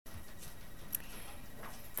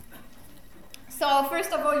So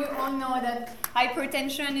first of all, you all know that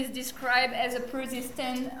hypertension is described as a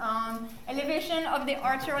persistent elevation of the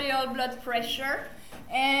arterial blood pressure.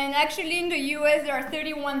 And actually in the US, there are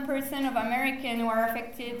 31% of Americans who are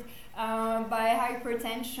affected by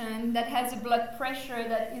hypertension that has a blood pressure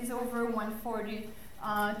that is over 140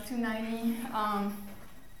 to 90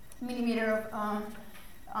 millimeter of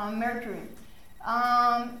mercury.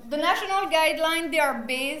 The national guidelines, they are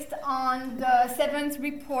based on the 7th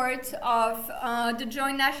report of the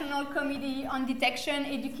Joint National Committee on Detection,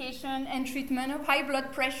 Education, and Treatment of High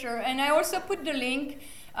Blood Pressure. And I also put the link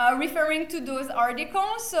referring to those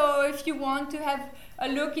articles. So if you want to have a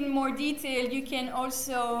look in more detail, you can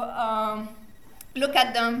also look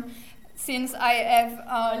at them since I have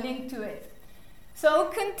a link to it. So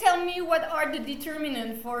who can tell me what are the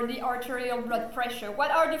determinants for the arterial blood pressure?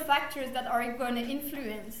 What are the factors that are going to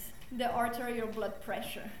influence the arterial blood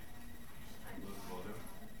pressure?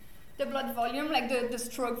 The blood volume, like the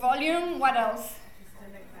stroke volume. What else?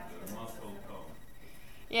 The muscle tone.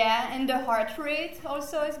 Yeah, and the heart rate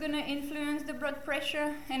also is going to influence the blood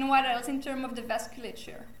pressure. And what else in terms of the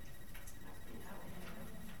vasculature?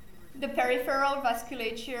 The peripheral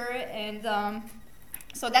vasculature, and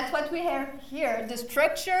so that's what we have here, the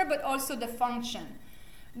structure, but also the function.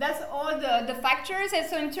 That's all the factors. And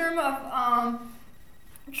so in terms of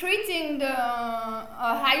treating the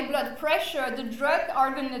high blood pressure, the drugs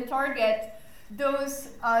are going to target those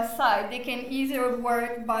sites. They can either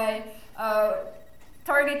work by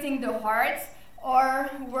targeting the heart or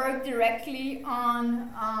work directly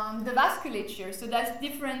on the vasculature. So that's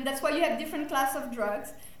different. That's why you have different class of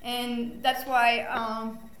drugs, and that's why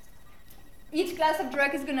each class of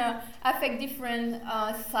drug is going to affect different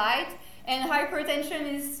sites. And hypertension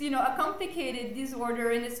is, a complicated disorder,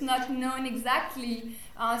 and it's not known exactly.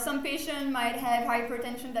 Some patients might have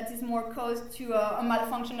hypertension that is more caused to a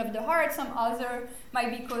malfunction of the heart. Some other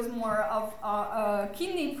might be caused more of a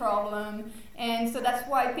kidney problem. And so that's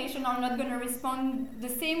why patients are not going to respond the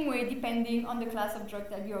same way depending on the class of drug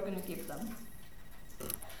that you're going to give them.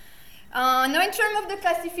 Now in terms of the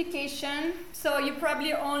classification, so you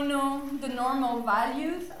probably all know the normal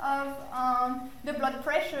values of the blood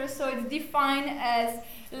pressure. So it's defined as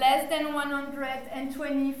less than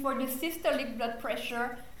 120 for the systolic blood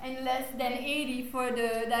pressure and less than 80 for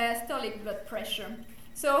the diastolic blood pressure.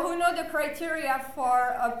 So who know the criteria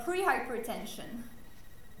for a pre-hypertension?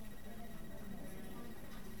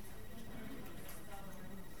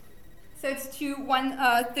 So it's to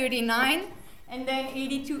 139. And then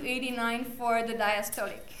 80 to 89 for the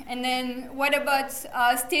diastolic. And then what about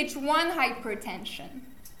stage 1 hypertension?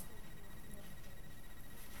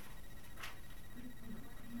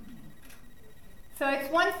 So it's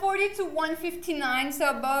 140 to 159, so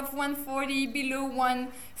above 140, below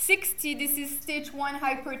 160, this is stage 1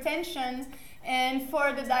 hypertension. And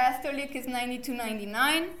for the diastolic is 90 to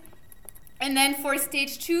 99. And then for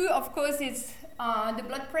stage 2, of course, it's the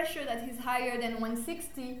blood pressure that is higher than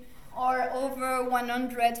 160, or over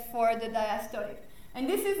 100 for the diastolic. And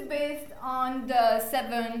this is based on the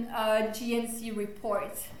 7 GNC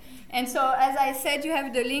reports. And so as I said, you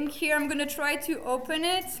have the link here. I'm going to try to open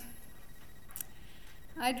it.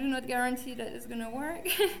 I do not guarantee that it's going to work.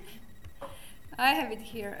 I have it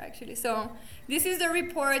here, actually. So this is the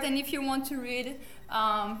report, and if you want to read,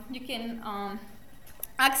 you can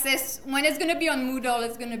access. When it's going to be on Moodle,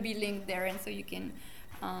 it's going to be linked there, and so you can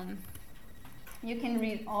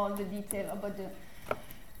read all the detail about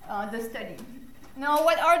the study. Now,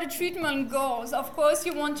 what are the treatment goals? Of course,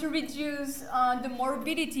 you want to reduce the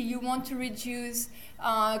morbidity. You want to reduce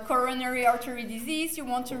coronary artery disease. You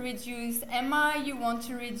want to reduce MI. You want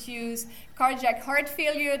to reduce cardiac heart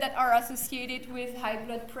failure that are associated with high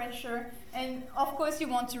blood pressure. And of course, you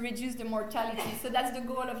want to reduce the mortality. So that's the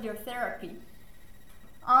goal of your therapy.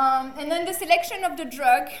 And then the selection of the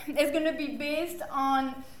drug is going to be based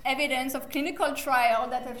on evidence of clinical trial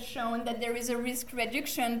that have shown that there is a risk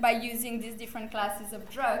reduction by using these different classes of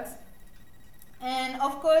drugs. And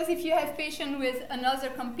of course, if you have patients with another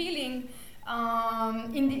compelling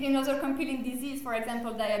disease, for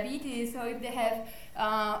example, diabetes, or if they have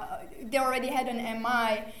they already had an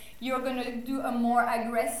MI, you're going to do a more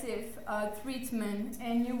aggressive treatment,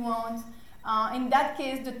 and you want. In that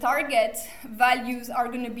case, the target values are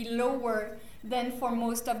going to be lower than for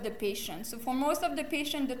most of the patients. So for most of the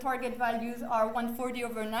patients, the target values are 140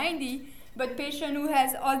 over 90, but patient who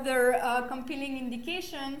has other compelling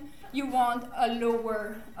indication, you want a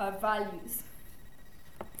lower values.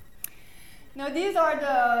 Now these are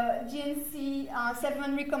the GNC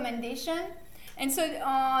 7 recommendations. And so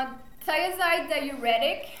thiazide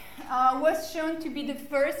diuretic was shown to be the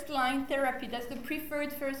first-line therapy. That's the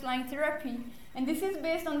preferred first-line therapy. And this is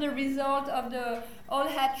based on the result of the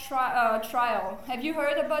ALLHAT trial. Have you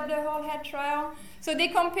heard about the ALLHAT trial? So they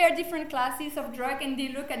compare different classes of drug and they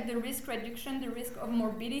look at the risk reduction, the risk of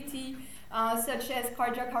morbidity, such as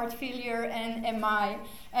cardiac heart failure and MI.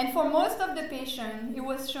 And for most of the patients, it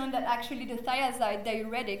was shown that actually the thiazide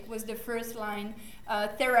diuretic was the first-line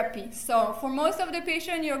therapy. So for most of the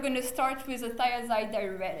patients, you're going to start with a thiazide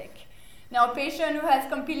diuretic. Now, a patient who has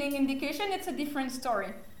compelling indication, it's a different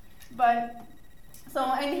story. But so,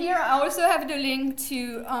 and here I also have the link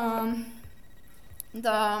to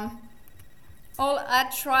the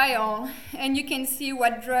ALLHAT trial, and you can see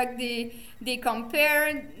what drug they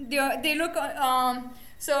compare. They look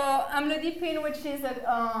so amlodipine, which is a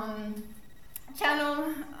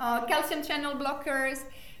calcium channel blockers.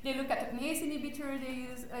 They look at an ACE inhibitor.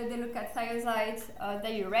 They look at thiazide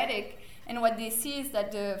diuretic, and what they see is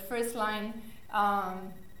that the first line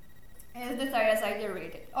is the thiazide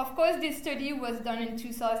diuretic. Of course, this study was done in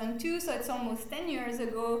 2002, so it's almost 10 years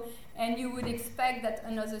ago, and you would expect that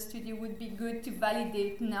another study would be good to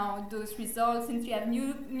validate now those results. Since you have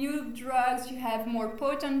new drugs, you have more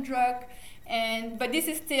potent drug, but this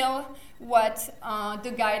is still what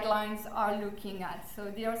the guidelines are looking at.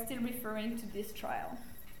 So they are still referring to this trial.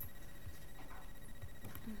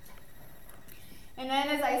 And then,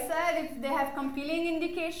 as I said, if they have compelling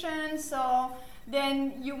indications, so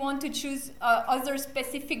then you want to choose other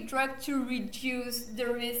specific drug to reduce the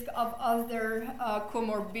risk of other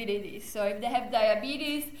comorbidities. So if they have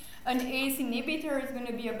diabetes, an ACE inhibitor is going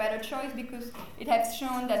to be a better choice because it has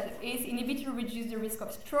shown that the ACE inhibitor reduces the risk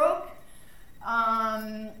of stroke.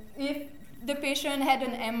 If the patient had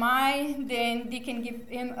an MI, then they can give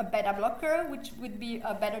him a beta blocker, which would be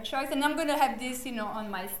a better choice. And I'm going to have this, on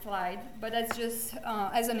my slide, but that's just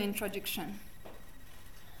as an introduction.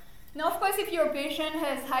 Now, of course, if your patient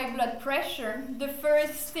has high blood pressure, the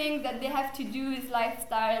first thing that they have to do is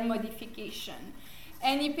lifestyle modification.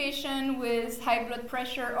 Any patient with high blood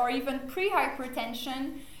pressure or even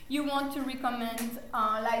pre-hypertension, you want to recommend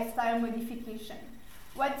lifestyle modification.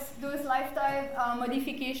 What those lifestyle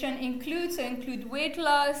modification include? So include weight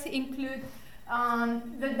loss, include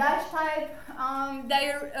the DASH type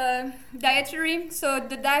dietary. So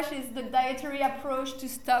the DASH is the dietary approach to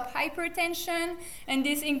stop hypertension, and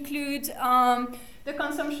this includes the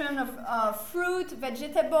consumption of fruit,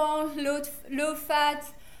 vegetable, low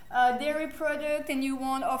fat, dairy product, and you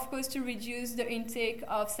want, of course, to reduce the intake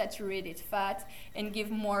of saturated fat and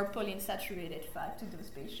give more polyunsaturated fat to those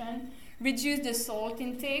patients. Reduce the salt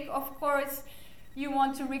intake, of course. You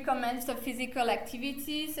want to recommend some physical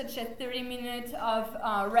activity, such as 30 minutes of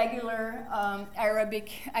regular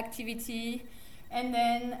aerobic activity. And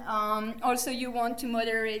then also you want to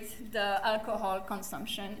moderate the alcohol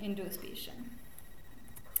consumption in those patients.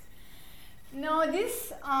 Now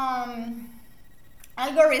this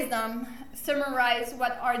algorithm summarizes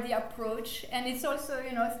what are the approach, and it's also,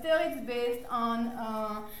 still it's based on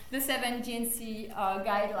the 7-GNC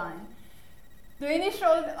guideline. The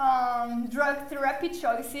initial drug therapy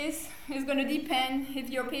choices is going to depend if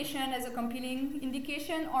your patient has a compelling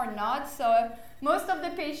indication or not. So most of the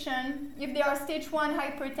patients, if they are stage 1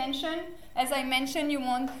 hypertension, as I mentioned, you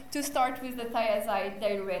want to start with the thiazide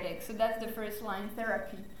diuretic. So that's the first line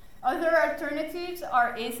therapy. Other alternatives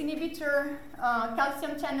are ACE inhibitor,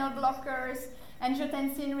 calcium channel blockers,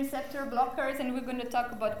 angiotensin receptor blockers, and we're going to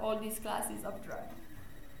talk about all these classes of drugs.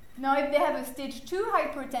 Now, if they have a stage 2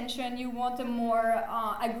 hypertension, you want a more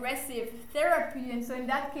aggressive therapy, and so in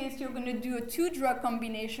that case, you're going to do a 2-drug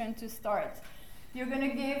combination to start. You're going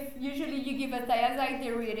to give, usually you give a thiazide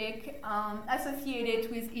diuretic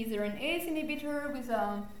associated with either an ACE inhibitor, with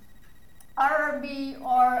a RRB,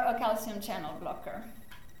 or a calcium channel blocker.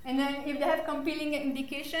 And then if they have compelling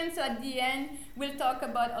indications, so at the end, we'll talk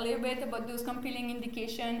about a little bit about those compelling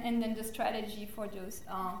indications and then the strategy for those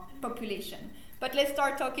population. But let's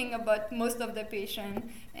start talking about most of the patient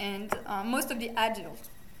and most of the adult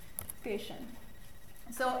patient.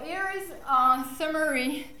 So here is a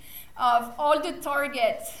summary of all the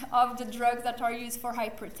targets of the drugs that are used for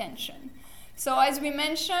hypertension. So as we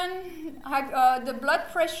mentioned, the blood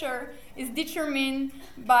pressure is determined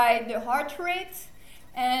by the heart rate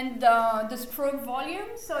and the stroke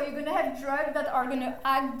volume. So you're going to have drugs that are going to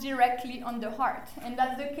act directly on the heart, and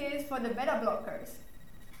that's the case for the beta blockers.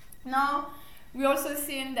 Now, we also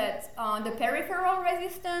seen that the peripheral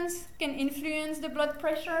resistance can influence the blood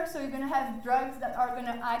pressure, so you're going to have drugs that are going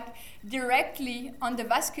to act directly on the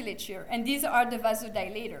vasculature, and these are the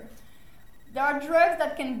vasodilator. There are drugs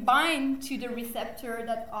that can bind to the receptor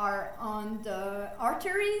that are on the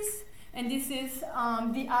arteries, and this is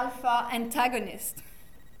the alpha antagonist.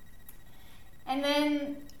 And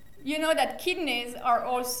then you know that kidneys are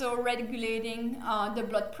also regulating the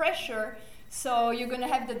blood pressure, so you're going to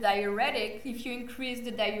have the diuretic. If you increase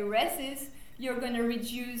the diuresis, you're going to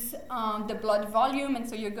reduce the blood volume, and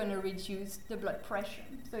so you're going to reduce the blood pressure.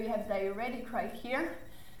 So you have diuretic right here.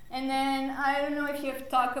 And then I don't know if you have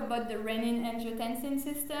talked about the renin-angiotensin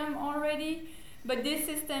system already, but this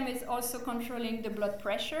system is also controlling the blood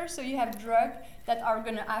pressure. So you have drugs that are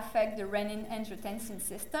going to affect the renin-angiotensin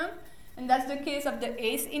system. And that's the case of the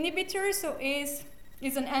ACE inhibitor. So ACE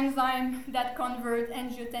is an enzyme that converts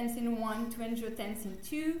angiotensin 1 to angiotensin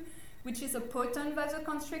 2, which is a potent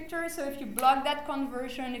vasoconstrictor. So if you block that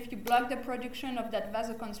conversion, if you block the production of that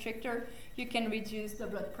vasoconstrictor, you can reduce the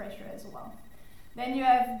blood pressure as well. Then you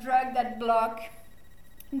have drugs that block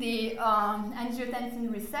the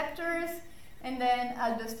angiotensin receptors and then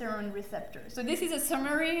aldosterone receptors. So this is a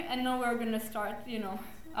summary, and now we're going to start,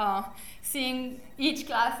 seeing each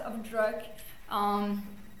class of drug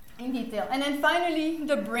in detail. And then finally,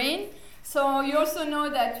 the brain. So you also know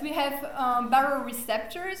that we have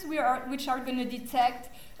baroreceptors, which are going to detect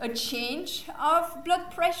a change of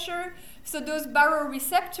blood pressure. So those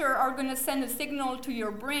baroreceptors are going to send a signal to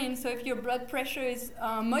your brain. So if your blood pressure is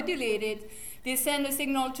modulated, they send a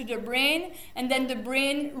signal to the brain, and then the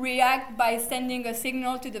brain reacts by sending a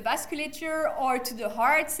signal to the vasculature or to the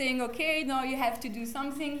heart, saying, okay, now you have to do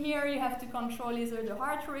something here. You have to control either the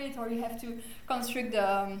heart rate, or you have to constrict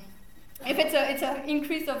the... if it's an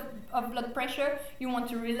increase of blood pressure, you want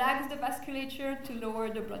to relax the vasculature to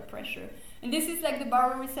lower the blood pressure. And this is like the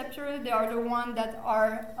baroreceptors. They are the ones that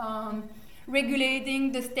are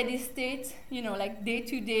regulating the steady state, like day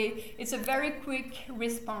to day. It's a very quick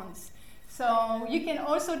response. So you can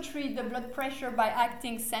also treat the blood pressure by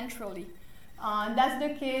acting centrally. That's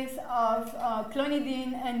the case of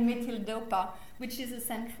clonidine and methyl-dopa, which is a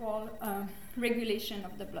central regulation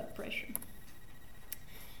of the blood pressure.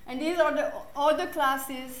 And these are all the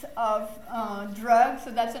classes of drugs.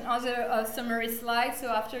 So that's another summary slide. So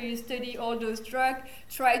after you study all those drugs,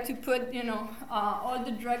 try to put all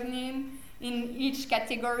the drug name in each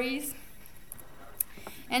categories.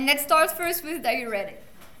 And let's start first with diuretic.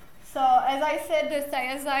 So as I said, the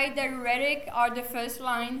thiazide diuretic are the first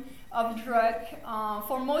line of drug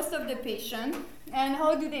for most of the patients. And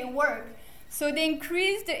how do they work? So they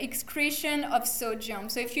increase the excretion of sodium.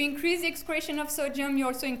 So if you increase the excretion of sodium, you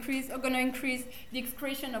also are going to increase the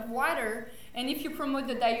excretion of water. And if you promote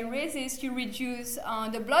the diuresis, you reduce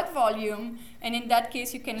the blood volume. And in that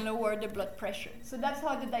case, you can lower the blood pressure. So that's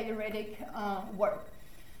how the diuretic work.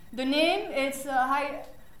 The name is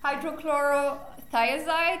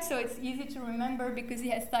hydrochlorothiazide. So it's easy to remember because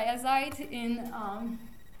it has thiazide in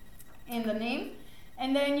the name.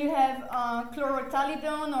 And then you have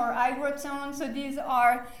chlorothalidone or agrotone. So these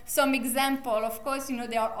are some examples. Of course,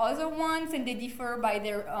 there are other ones, and they differ by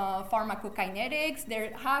their pharmacokinetics,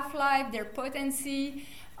 their half-life, their potency.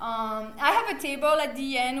 I have a table at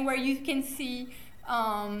the end where you can see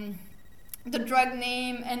the drug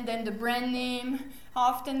name and then the brand name.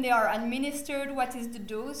 How often they are administered, what is the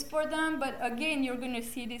dose for them. But again, you're going to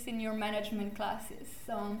see this in your management classes.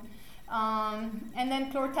 So. And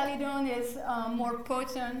then chlorothalidone is more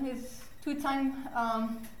potent, is 2 times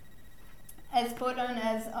as potent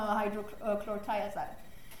as hydrochlorothiazide.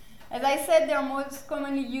 As I said, they're most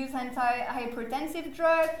commonly used antihypertensive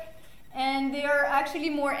drug, and they are actually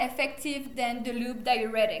more effective than the loop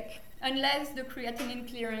diuretic, unless the creatinine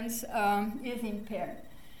clearance is impaired.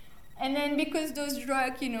 And then because those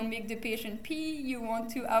drugs, make the patient pee, you want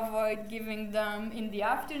to avoid giving them in the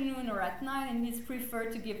afternoon or at night, and it's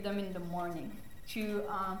preferred to give them in the morning to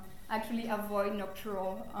actually avoid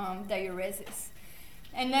nocturnal diuresis.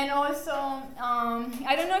 And then also,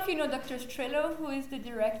 I don't know if you know Dr. Strello, who is the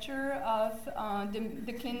director of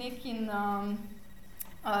the clinic in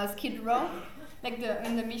Skid Row,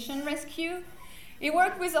 in the Mission Rescue. He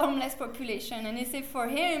worked with a homeless population, and he said for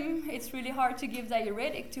him, it's really hard to give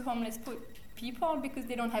diuretic to homeless people because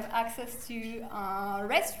they don't have access to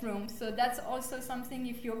restrooms. So that's also something,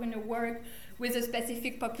 if you're going to work with a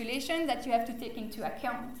specific population, that you have to take into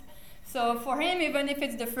account. So for him, even if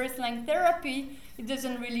it's the first-line therapy, it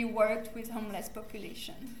doesn't really work with homeless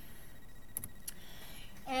population.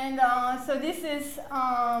 And so this is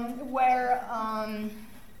where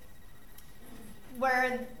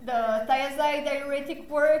the thiazide diuretic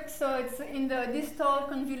works. So it's in the distal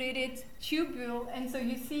convoluted tubule, and so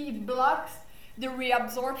you see it blocks the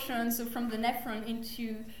reabsorption, so from the nephron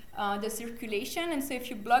into the circulation. And so if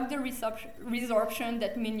you block the resorption,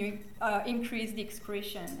 that means you increase the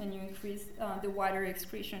excretion, and you increase the water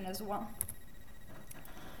excretion as well.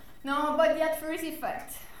 Now about the adverse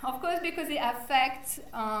effect. Of course, because it affects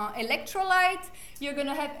electrolyte, you're going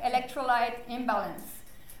to have electrolyte imbalance.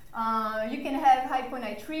 You can have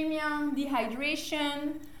hyponatremia,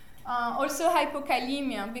 dehydration, also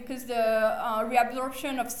hypokalemia, because the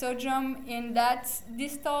reabsorption of sodium in that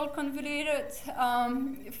distal convoluted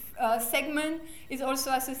segment is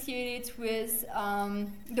also associated with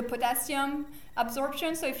the potassium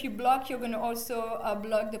absorption. So if you block, you're going to also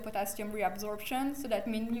block the potassium reabsorption. So that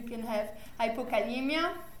means you can have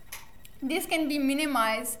hypokalemia. This can be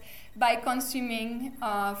minimized by consuming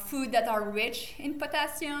food that are rich in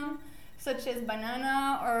potassium, such as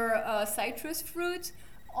banana or citrus fruit,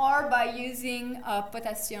 or by using a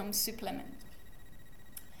potassium supplement.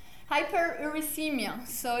 Hyperuricemia.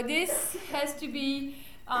 So this has to be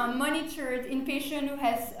monitored in patient who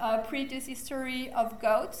has a previous history of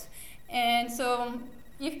gout. And so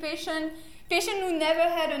if patient who never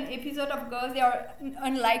had an episode of gout, they are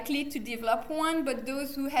unlikely to develop one, but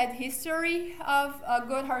those who had history of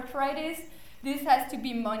gout arthritis, this has to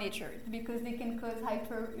be monitored because they can cause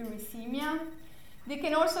hyperuricemia. They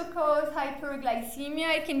can also cause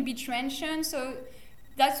hyperglycemia. It can be transient, so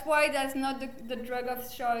that's why that's not the drug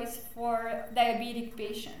of choice for diabetic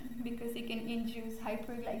patients, because it can induce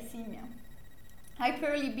hyperglycemia.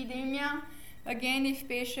 Hyperlipidemia, again, if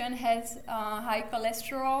patient has high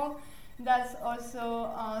cholesterol, that's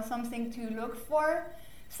also something to look for.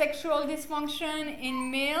 Sexual dysfunction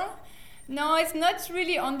in male. No, it's not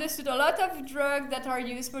really understood. A lot of drugs that are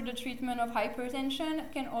used for the treatment of hypertension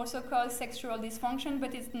can also cause sexual dysfunction,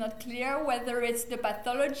 but it's not clear whether it's the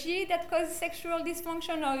pathology that causes sexual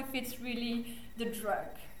dysfunction or if it's really the drug.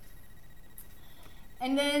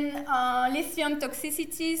 And then lithium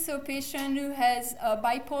toxicity, so patient who has a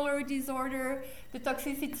bipolar disorder, the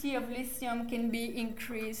toxicity of lithium can be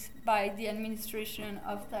increased by the administration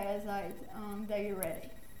of thiazide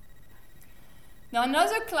diuretic. Now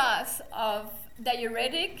another class of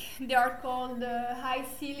diuretic, they are called the high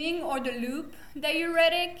ceiling or the loop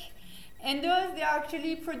diuretic. And those, they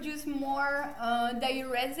actually produce more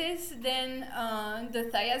diuresis than the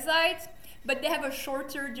thiazide, but they have a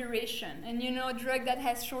shorter duration. And you know, a drug that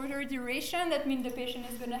has shorter duration, that means the patient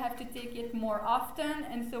is going to have to take it more often,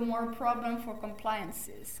 and so more problem for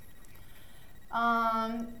compliances.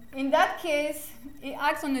 In that case, it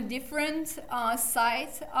acts on a different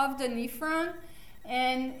site of the nephron,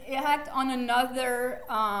 and it acts on another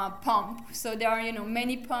pump. So there are,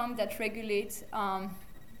 many pumps that regulate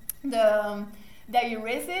the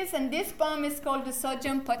diuresis, and this pump is called the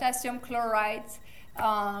sodium potassium chloride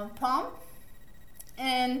pump.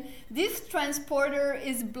 And this transporter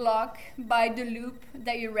is blocked by the loop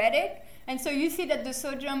diuretic. And so you see that the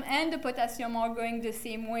sodium and the potassium are going the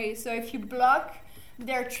same way. So if you block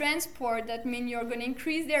their transport, that means you're going to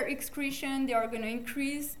increase their excretion, they are going to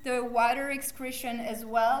increase the water excretion as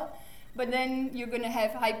well. But then you're going to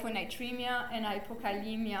have hyponatremia and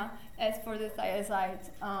hypokalemia as for the thiazide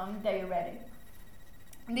diuretic.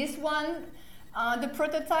 This one, the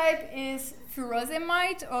prototype is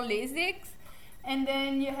furosemide or Lasix. And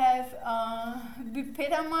then you have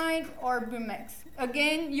bupetamide or Bumex.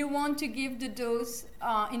 Again, you want to give the dose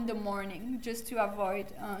in the morning just to avoid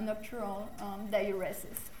nocturnal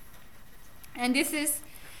diuresis. And this is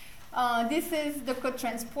the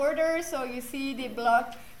cotransporter. So you see they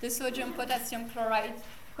block the sodium potassium chloride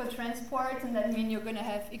cotransport, and that means you're going to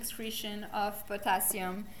have excretion of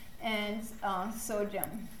potassium and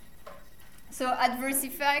sodium. So adverse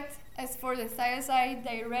effect. As for the thiazide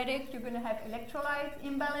diuretic, you're going to have electrolyte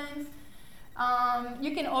imbalance.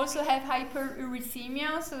 You can also have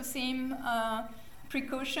hyperuricemia, so same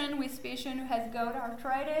precaution with patient who has gout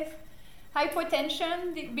arthritis.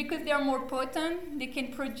 Hypotension, because they are more potent, they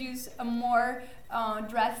can produce a more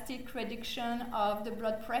drastic reduction of the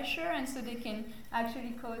blood pressure, and so they can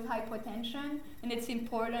actually cause hypotension, and it's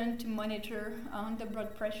important to monitor the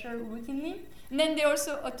blood pressure routinely. And then they're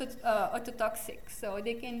also ototoxic, so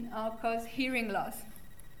they can cause hearing loss.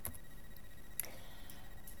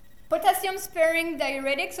 Potassium sparing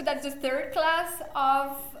diuretic, so that's the third class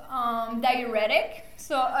of diuretic.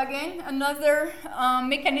 So again, another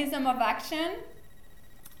mechanism of action.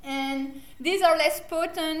 And these are less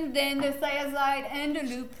potent than the thiazide and the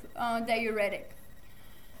loop diuretic.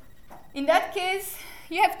 In that case,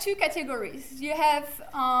 you have two categories. You have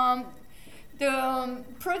the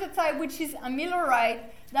prototype, which is amiloride,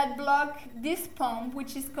 that block this pump,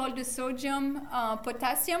 which is called the sodium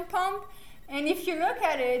potassium pump. And if you look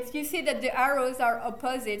at it, you see that the arrows are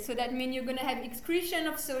opposite. So that means you're going to have excretion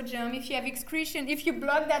of sodium. If you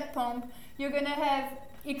block that pump, you're going to have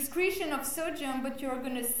excretion of sodium, but you're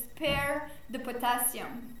going to spare the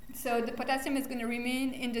potassium. So the potassium is going to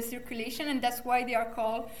remain in the circulation, and that's why they are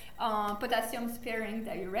called potassium-sparing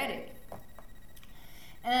diuretic.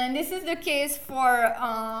 And this is the case for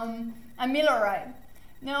amiloride.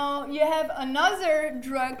 Now you have another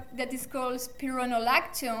drug that is called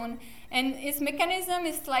spironolactone, and its mechanism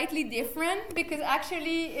is slightly different because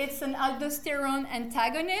actually it's an aldosterone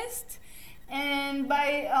antagonist. And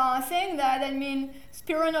by saying that, I mean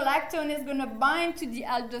spironolactone is going to bind to the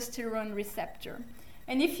aldosterone receptor.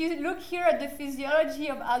 And if you look here at the physiology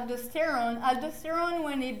of aldosterone,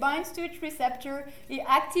 when it binds to its receptor, it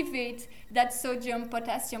activates that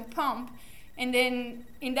sodium-potassium pump. And then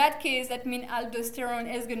in that case, that means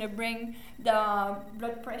aldosterone is going to bring the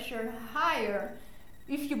blood pressure higher.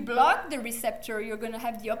 If you block the receptor, you're going to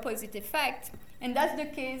have the opposite effect. And that's the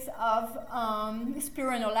case of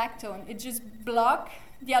spironolactone. It just blocks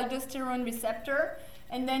the aldosterone receptor,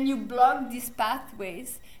 and then you block these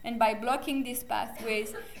pathways. And by blocking these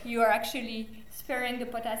pathways, you are actually sparing the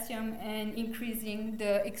potassium and increasing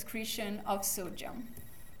the excretion of sodium.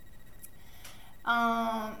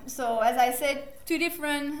 So as I said, two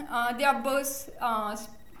different, they are both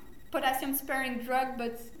potassium-sparing drug,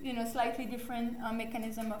 but slightly different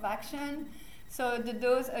mechanism of action. So the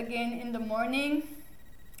dose again in the morning,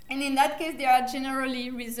 and in that case they are generally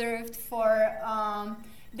reserved for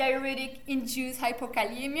diuretic-induced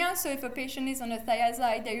hypokalemia. So if a patient is on a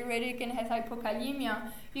thiazide diuretic and has hypokalemia,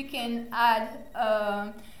 you can add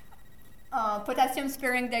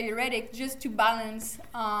potassium-sparing diuretic just to balance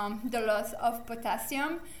the loss of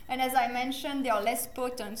potassium. And as I mentioned, they are less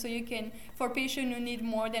potent, so you can, for patients who need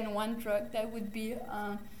more than one drug, that would be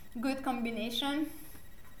a good combination.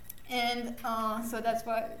 And so that's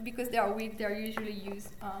why, because they are weak, they are usually used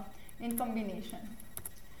in combination.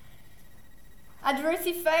 Adverse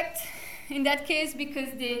effect, in that case, because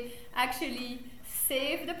they actually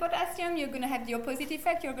save the potassium, you're going to have the opposite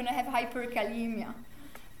effect. You're going to have hyperkalemia.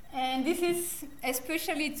 And this is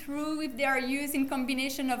especially true if they are used in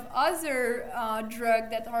combination of other drugs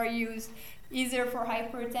that are used either for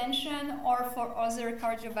hypertension or for other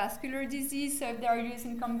cardiovascular disease. So if they are used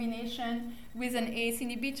in combination with an ACE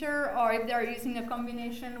inhibitor, or if they are using a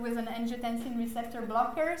combination with an angiotensin receptor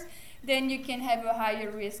blockers, then you can have a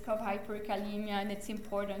higher risk of hyperkalemia, and it's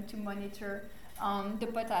important to monitor the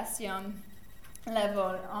potassium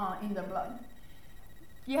level in the blood.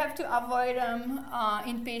 You have to avoid them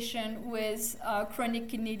in patients with chronic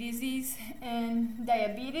kidney disease and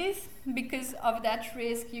diabetes. Because of that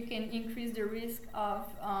risk, you can increase the risk of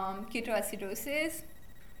ketoacidosis.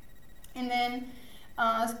 And then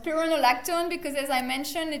spironolactone, because as I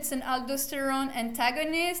mentioned, it's an aldosterone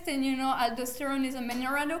antagonist, and aldosterone is a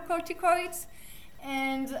mineralocorticoid.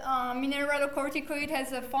 And mineralocorticoid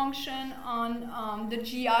has a function on the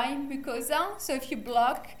GI mucosa. So if you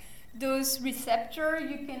block those receptors,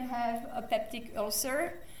 you can have a peptic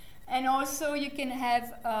ulcer, and also you can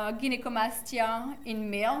have gynecomastia in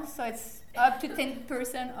males. So it's up to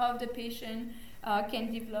 10% of the patient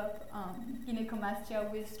can develop gynecomastia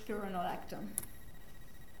with spironolactone.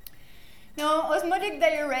 Now, osmotic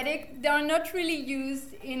diuretic, they are not really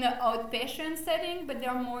used in an outpatient setting, but they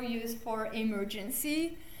are more used for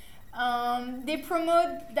emergency. They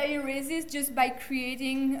promote diuresis just by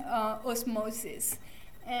creating osmosis.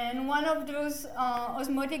 And one of those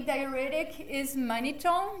osmotic diuretic is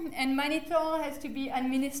mannitol, and mannitol has to be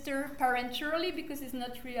administered parenterally because it's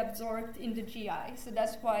not reabsorbed in the GI. So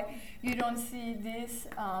that's why you don't see this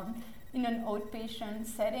in an outpatient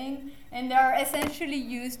setting. And they are essentially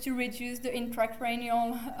used to reduce the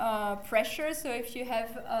intracranial pressure. So if you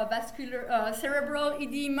have vascular cerebral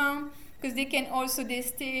edema, because they can also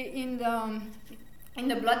stay in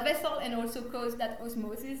the blood vessel and also cause that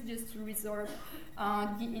osmosis just to resorb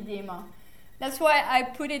the edema. That's why I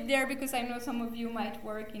put it there, because I know some of you might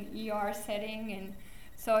work in ER setting, and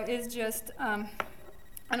so it's just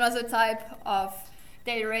another type of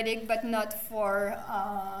diuretic, but not for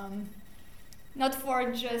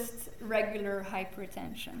just regular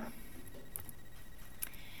hypertension.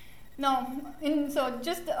 No, so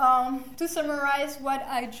just to summarize what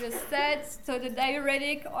I just said, so the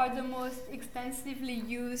diuretic are the most extensively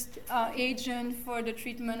used agent for the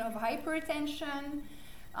treatment of hypertension.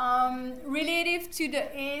 Relative to the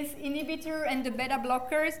ACE inhibitor and the beta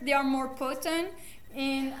blockers, they are more potent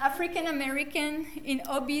in African American, in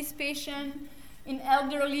obese patients, in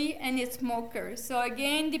elderly, and in smokers. So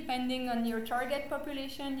again, depending on your target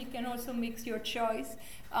population, you can also make your choice,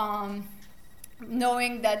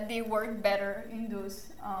 knowing that they work better in those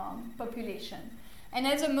populations. And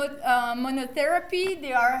as a monotherapy,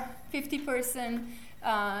 they are 50%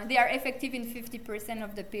 they are effective in 50%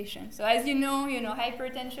 of the patients. So as you know,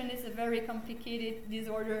 hypertension is a very complicated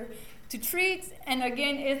disorder to treat, and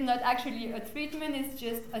again, it's not actually a treatment, it's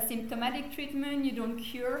just a symptomatic treatment. You don't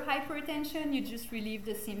cure hypertension, you just relieve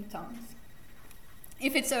the symptoms.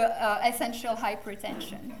 If it's essential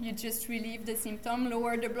hypertension, you just relieve the symptom,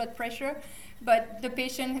 lower the blood pressure, but the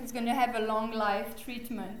patient is going to have a long life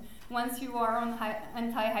treatment. Once you are on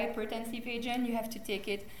antihypertensive agent, you have to take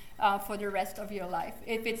it for the rest of your life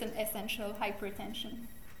if it's an essential hypertension.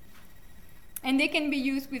 And they can be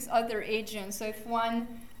used with other agents. So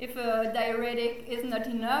if a diuretic is not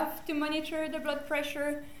enough to monitor the blood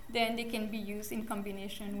pressure, then they can be used in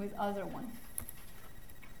combination with other ones.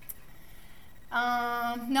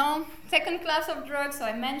 Now, second class of drugs, so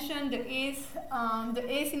I mentioned the ACE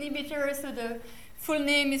inhibitor. So the full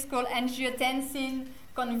name is called angiotensin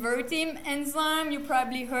converting enzyme. You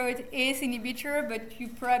probably heard ACE inhibitor, but you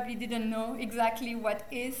probably didn't know exactly what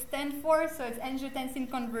ACE stands for. So it's angiotensin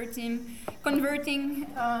converting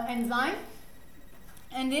enzyme.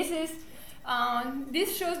 And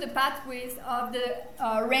this shows the pathways of the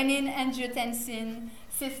renin-angiotensin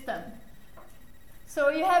system. So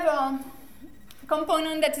you have a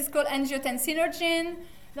component that is called angiotensinogen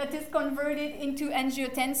that is converted into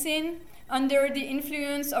angiotensin under the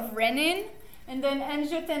influence of renin. And then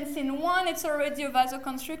angiotensin 1, it's already a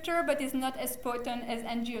vasoconstrictor, but it's not as potent as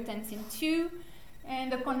angiotensin 2.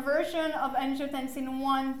 And the conversion of angiotensin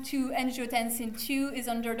 1 to angiotensin 2 is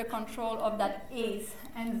under the control of that ACE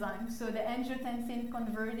enzyme, so the angiotensin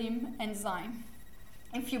converting enzyme.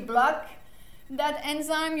 If you block that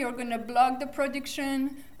enzyme, you're going to block the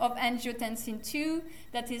production of angiotensin 2.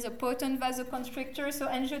 That is a potent vasoconstrictor. So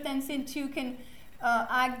angiotensin 2 can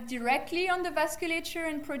act directly on the vasculature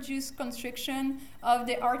and produce constriction of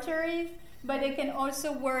the arteries, but it can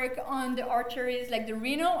also work on the arteries like the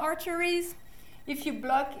renal arteries. If you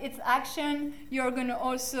block its action, you're going to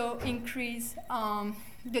also increase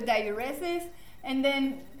the diuresis, and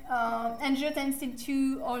then angiotensin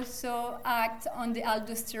 2 also acts on the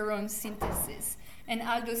aldosterone synthesis. And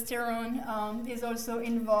aldosterone is also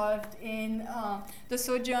involved in the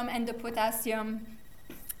sodium and the potassium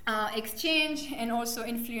exchange and also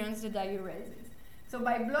influence the diuresis. So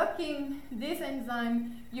by blocking this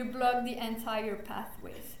enzyme, you block the entire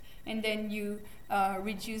pathways, and then you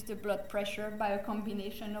reduce the blood pressure by a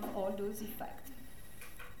combination of all those effects.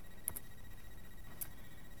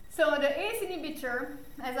 So the ACE inhibitor,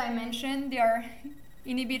 as I mentioned, they are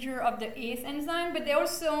inhibitor of the ACE enzyme, but they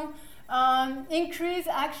also increase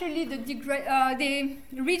actually they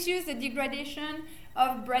reduce the degradation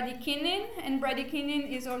of bradykinin, and bradykinin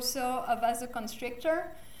is also a vasoconstrictor.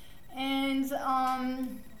 And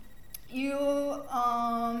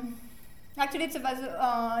actually it's a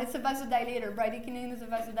vasodilator. Bradykinin is a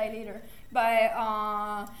vasodilator. By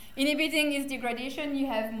inhibiting its degradation, you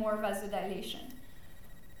have more vasodilation.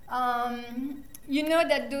 You know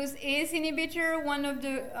that those ACE inhibitor,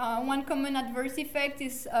 one common adverse effect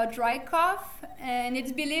is dry cough, and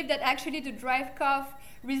it's believed that actually the dry cough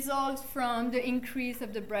results from the increase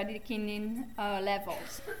of the bradykinin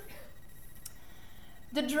levels.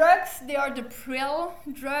 The drugs, they are the Pril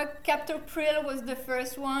drug. Captopril was the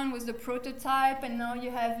first one, was the prototype, and now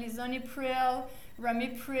you have lisonipril,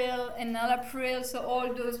 ramipril, and enalapril. So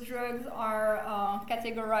all those drugs are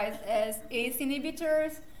categorized as ACE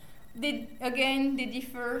inhibitors. They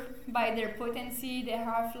differ by their potency, their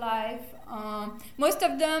half-life. Most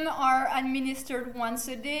of them are administered once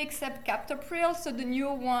a day, except captopril. So the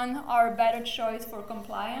new one are a better choice for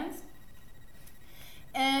compliance.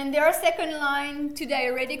 And they are second line to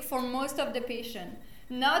diuretic for most of the patient.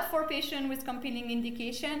 Not for patients with competing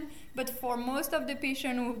indication, but for most of the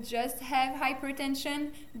patients who just have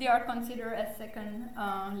hypertension, they are considered as second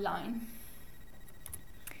line.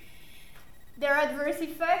 Their adverse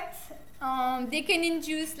effects, they can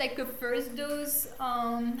induce like a first dose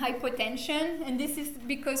hypotension, and this is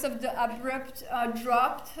because of the abrupt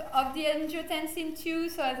drop of the angiotensin 2.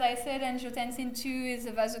 So as I said, angiotensin 2 is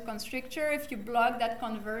a vasoconstrictor. If you block that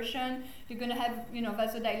conversion, you're going to have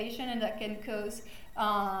vasodilation, and that can cause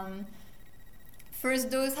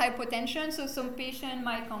first dose hypotension. So some patient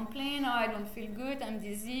might complain, I don't feel good, I'm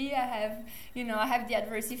dizzy, I have the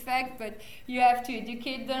adverse effect, but you have to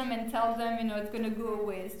educate them and tell them, it's going to go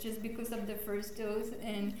away. It's just because of the first dose,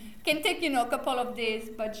 and can take, a couple of days,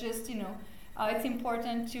 but just, it's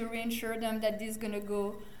important to reassure them that this is going to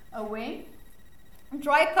go away.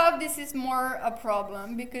 Dry cough, this is more a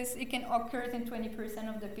problem because it can occur in 20%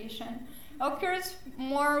 of the patient. Occurs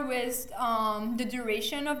more with the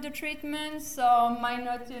duration of the treatment, so might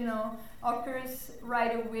not occurs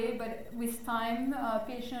right away, but with time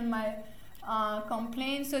patient might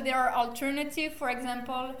complain. So there are alternatives, for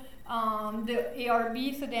example, the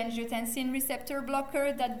ARB, so the angiotensin receptor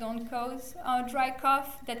blocker that don't cause dry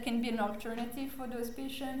cough. That can be an alternative for those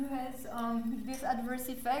patients who has this adverse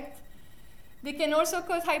effect. They can also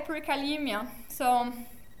cause hyperkalemia. So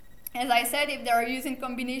as I said, if they are used in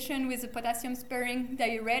combination with a potassium-sparing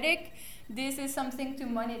diuretic, this is something to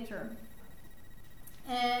monitor.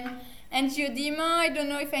 And angioedema, I don't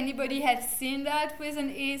know if anybody has seen that with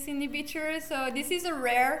an ACE inhibitor. So this is a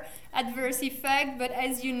rare adverse effect, but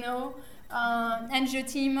as you know,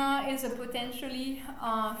 angioedema is a potentially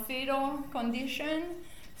fatal condition.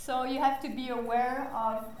 So you have to be aware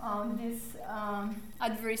of this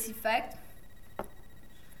adverse effect.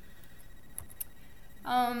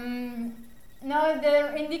 Now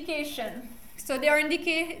their indication. So they are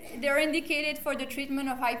indicated for the treatment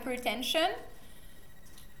of hypertension.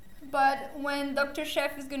 But when Dr.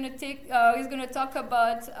 Sheff is going to talk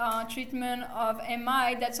about treatment of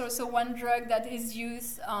MI, that's also one drug that is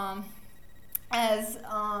used as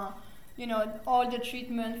all the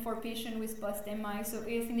treatment for patients with post-MI. So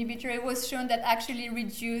ACE inhibitor, it was shown that actually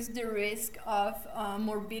reduced the risk of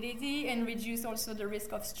morbidity and reduced also the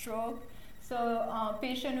risk of stroke. So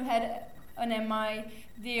patients who had an MI,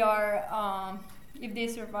 they are, if they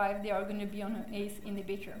survive, they are going to be on an ACE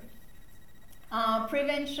inhibitor.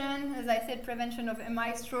 Prevention, as I said, prevention of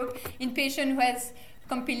MI stroke in patient who has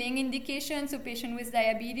compelling indication, so patient with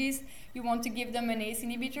diabetes, you want to give them an ACE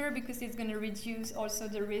inhibitor because it's going to reduce also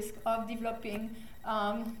the risk of developing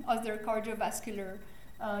other cardiovascular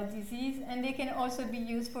disease, and they can also be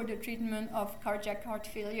used for the treatment of cardiac heart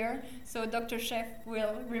failure. So Dr. Sheff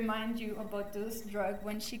will remind you about those drugs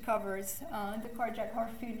when she covers the cardiac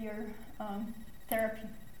heart failure therapy.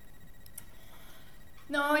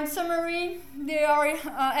 Now, in summary, they are,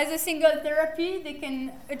 as a single therapy, they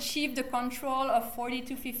can achieve the control of 40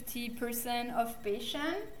 to 50% of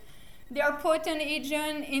patients. They are potent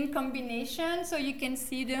agent in combination, so you can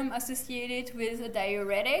see them associated with a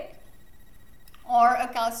diuretic or a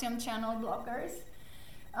calcium channel blockers.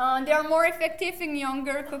 They are more effective in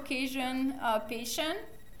younger Caucasian patients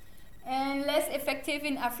and less effective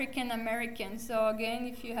in African Americans. So again,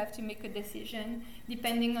 if you have to make a decision,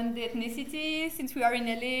 depending on the ethnicity, since we are in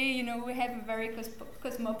LA, we have a very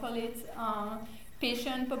cosmopolitan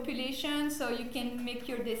patient population, so you can make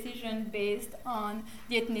your decision based on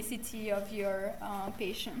the ethnicity of your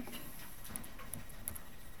patient.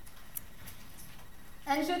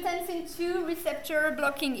 Angiotensin II receptor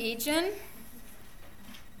blocking agent.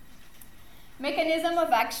 Mechanism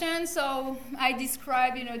of action, so I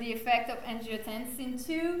described the effect of angiotensin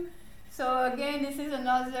II. So again, this is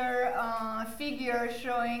another figure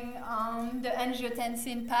showing the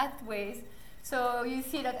angiotensin pathways. So you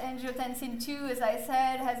see that angiotensin II, as I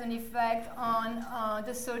said, has an effect on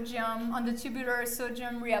the sodium, on the tubular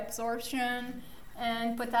sodium reabsorption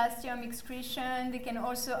and potassium excretion. They can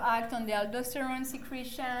also act on the aldosterone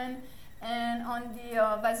secretion and on the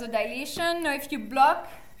vasodilation. Now, if you block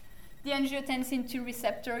the angiotensin II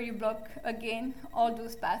receptor, you block again all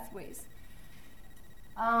those pathways.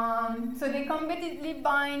 So they competitively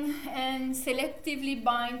bind and selectively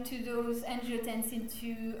bind to those angiotensin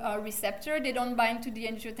II receptor. They don't bind to the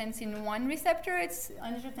angiotensin I receptor. It's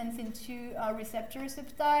angiotensin II receptor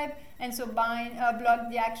subtype, and so block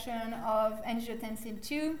the action of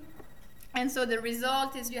angiotensin II. And so the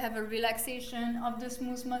result is you have a relaxation of the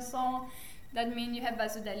smooth muscle. That means you have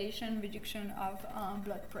vasodilation, reduction of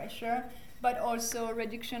blood pressure, but also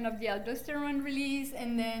reduction of the aldosterone release,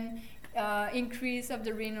 and then increase of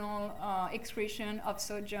the renal excretion of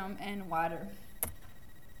sodium and water.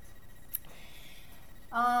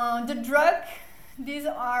 The drug, these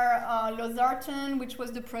are losartan, which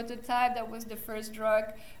was the prototype. That was the first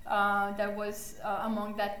drug that was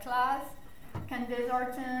among that class.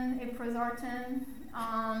 Candesartan, iprosartan.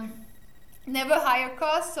 Never higher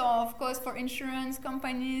cost, so of course for insurance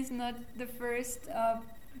companies, not the first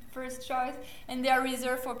choice, and they are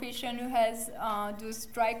reserved for patient who has those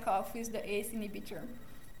dry cough with the ACE inhibitor.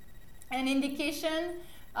 And indication,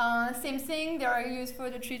 same thing, they are used for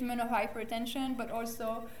the treatment of hypertension, but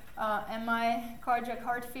also MI, cardiac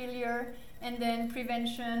heart failure, and then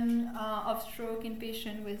prevention of stroke in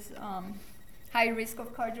patients with high risk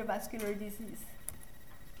of cardiovascular disease.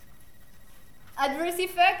 Adverse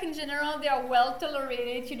effect, in general, they are well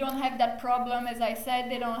tolerated. You don't have that problem, as I said,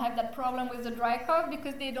 they don't have that problem with the dry cough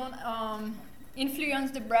because they don't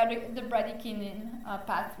influence the bradykinin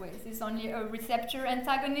pathways. It's only a receptor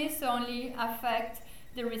antagonist, so only affect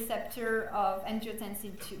the receptor of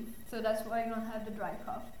angiotensin II. So that's why you don't have the dry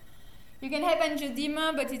cough. You can have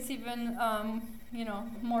angioedema, but it's even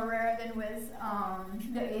more rare than with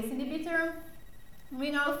the ACE inhibitor.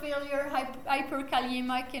 Renal failure,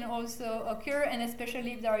 hyperkalemia can also occur, and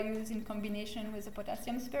especially if they are used in combination with a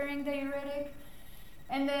potassium-sparing diuretic.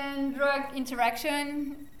 And then drug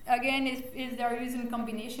interaction, again, if they are used in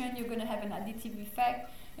combination, you're going to have an additive effect,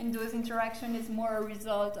 and those interaction is more a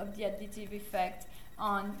result of the additive effect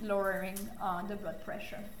on lowering the blood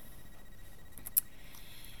pressure.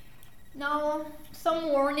 Now, some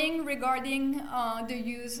warning regarding the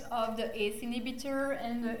use of the ACE inhibitor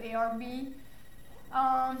and the ARB.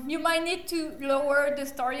 You might need to lower the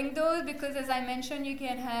starting dose because, as I mentioned, you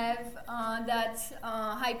can have that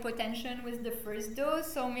hypotension with the first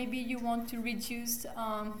dose. So maybe you want to reduce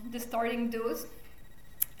the starting dose,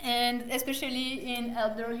 and especially in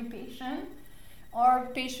elderly patients or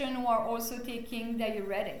patients who are also taking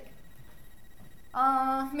diuretic.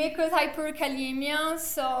 May cause hyperkalemia,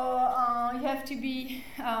 so you have to be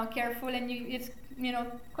careful, and it's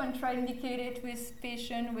contraindicated with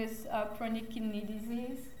patient with chronic kidney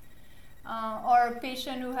disease or a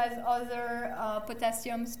patient who has other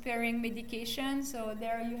potassium-sparing medication. So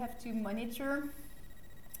there you have to monitor.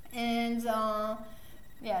 And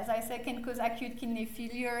as I said, can cause acute kidney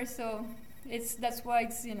failure. So that's why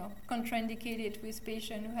it's contraindicated with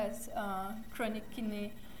patient who has chronic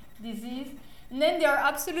kidney disease. And then they are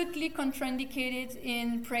absolutely contraindicated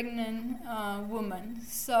in pregnant women.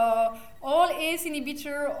 So all ACE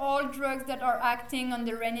inhibitor, all drugs that are acting on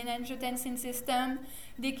the renin-angiotensin system,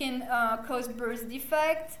 they can cause birth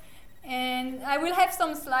defect. And I will have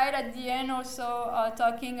some slide at the end also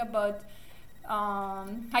talking about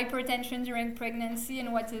hypertension during pregnancy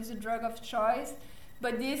and what is a drug of choice.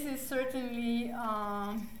 But this is certainly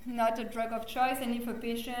not a drug of choice, and if a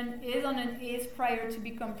patient is on an ACE prior to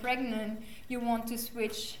become pregnant, you want to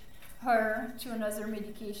switch her to another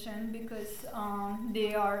medication because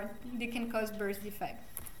they can cause birth defect.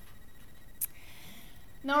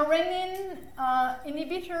 Now, renin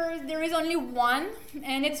inhibitors, there is only one,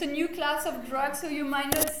 and it's a new class of drugs, so you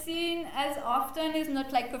might not see it as often. It's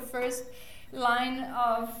not like a first line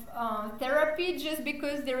of therapy just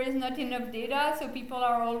because there is not enough data, so people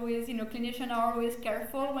are always, clinicians are always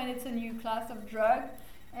careful when it's a new class of drug.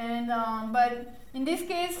 And but in this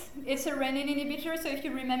case, it's a renin inhibitor, so if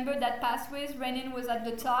you remember that pathways, renin was at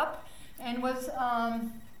the top and was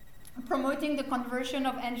promoting the conversion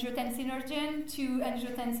of angiotensinogen to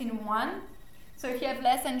angiotensin 1. So if you have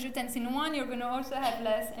less angiotensin 1, you're going to also have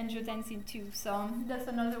less angiotensin 2. So that's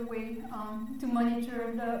another way to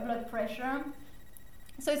monitor the blood pressure.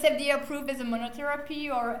 So it's FDA approved as a monotherapy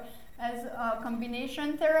or as a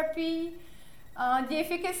combination therapy. The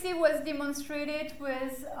efficacy was demonstrated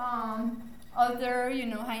with other,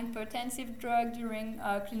 hypertensive drug during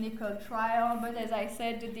a clinical trial. But as I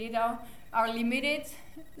said, the data are limited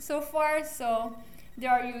so far. So they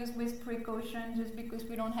are used with precaution just because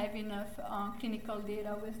we don't have enough clinical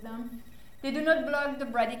data with them. They do not block the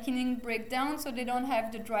bradykinin breakdown, so they don't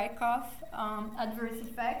have the dry cough adverse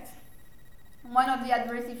effect. One of the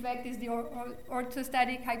adverse effects is the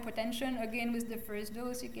orthostatic hypotension. Again, with the first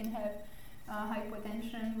dose, you can have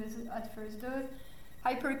hypotension at first dose.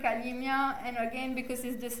 Hyperkalemia, and again, because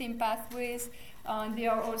it's the same pathways, they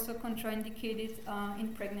are also contraindicated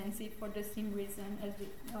in pregnancy for the same reason as the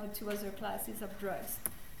two other classes of drugs.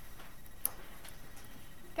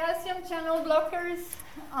 Calcium channel blockers.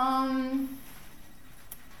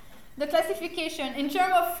 The classification, in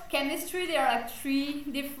terms of chemistry, there are like 3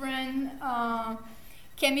 different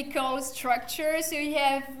chemical structures. So you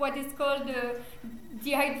have what is called the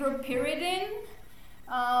dihydropyridine,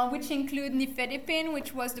 which include nifedipine,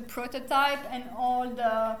 which was the prototype, and all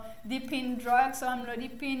the dipine drugs, so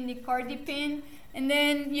amlodipine, nicardipine. And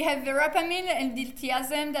then you have verapamil and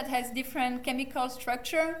diltiazem that has different chemical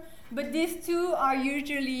structure, but these two are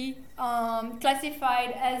usually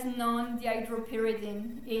classified as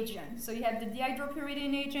non-dihydropyridine agent. So you have the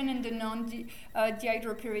dihydropyridine agent and the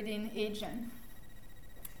non-dihydropyridine agent.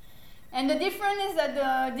 And the difference is that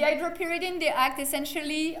the dihydropyridine, they act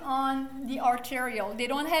essentially on the arterial. They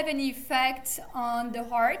don't have any effect on the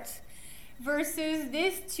heart, versus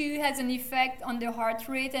this two has an effect on the heart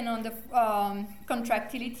rate and on the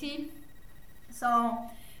contractility. So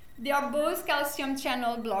they are both calcium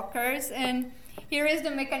channel blockers, and here is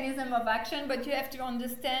the mechanism of action, but you have to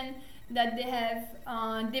understand that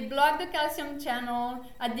they block the calcium channel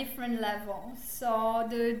at different levels. So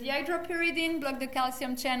the dihydropyridine block the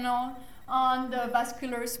calcium channel on the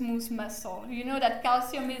vascular smooth muscle. You know that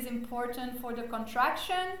calcium is important for the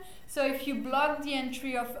contraction. So if you block the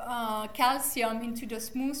entry of calcium into the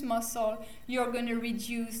smooth muscle, you're going to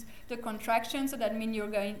reduce the contraction. So that means you're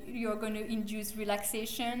going to induce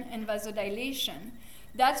relaxation and vasodilation.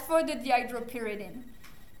 That's for the dihydropyridine.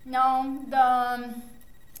 Now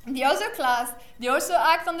the other class, they also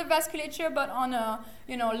act on the vasculature, but on a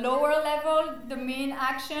lower level. The main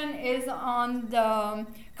action is on the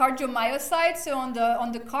cardiomyocytes, so on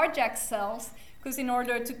the cardiac cells, because in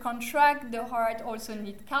order to contract, the heart also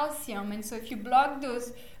needs calcium. And so if you block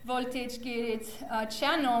those voltage-gated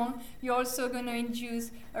channel, you're also going to induce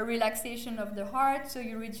a relaxation of the heart, so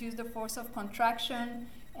you reduce the force of contraction,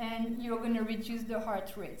 and you're going to reduce the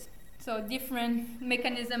heart rate. So different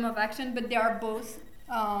mechanism of action, but they are both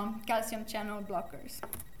calcium channel blockers.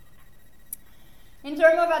 In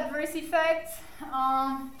terms of adverse effects,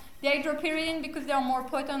 dihydropyridine, because they are more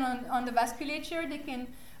potent on the vasculature, they can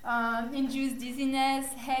induce dizziness,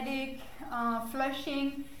 headache,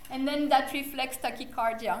 flushing, and then that reflects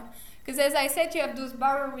tachycardia. Because as I said, you have those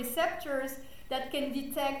baroreceptors that can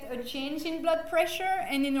detect a change in blood pressure,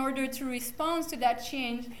 and in order to respond to that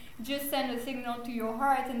change, just send a signal to your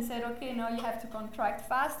heart and said, okay, now you have to contract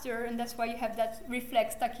faster, and that's why you have that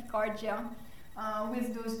reflex tachycardia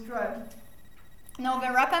with those drugs. Now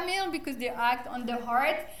verapamil, because they act on the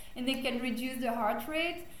heart and they can reduce the heart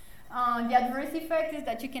rate, the adverse effect is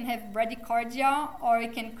that you can have bradycardia, or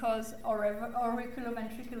it can cause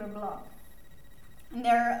auriculoventricular block. And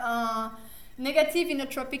they're negative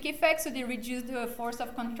inotropic effects, so they reduce the force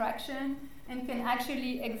of contraction and can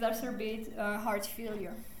actually exacerbate heart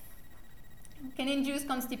failure. Can induce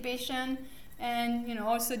constipation and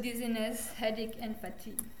also dizziness, headache, and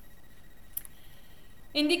fatigue.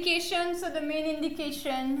 Indication, so the main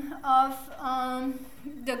indication of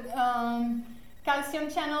the calcium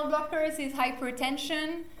channel blockers is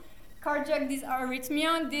hypertension, cardiac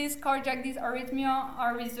dysarrhythmia. These cardiac dysarrhythmia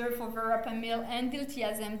are reserved for verapamil and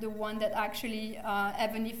diltiazem, the one that actually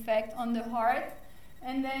have an effect on the heart.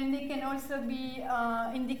 And then they can also be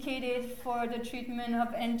indicated for the treatment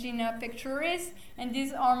of angina pectoris, and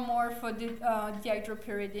these are more for the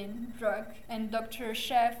dihydropyridine drug. And Dr.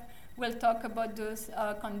 Sheff will talk about those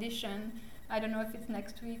conditions. I don't know if it's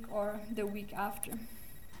next week or the week after.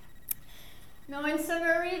 Now, in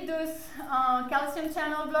summary, those calcium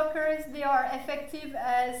channel blockers, they are effective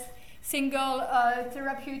as single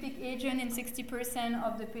therapeutic agent in 60%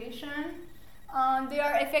 of the patient. They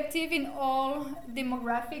are effective in all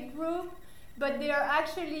demographic groups, but they are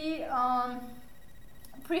actually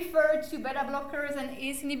preferred to beta blockers and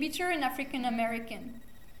ACE inhibitor in African American.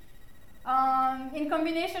 In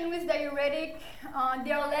combination with diuretic,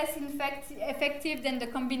 they are less effective than the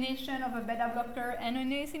combination of a beta blocker and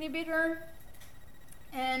an ACE inhibitor.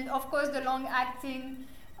 And of course, the long-acting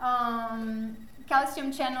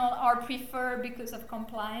calcium channel are preferred because of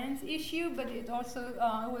compliance issue, but it also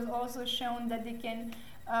was also shown that they can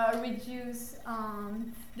reduce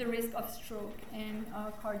the risk of stroke and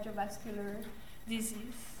cardiovascular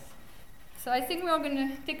disease. So I think we're going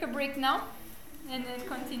to take a break now and then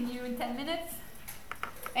continue in 10 minutes.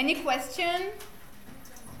 Any question?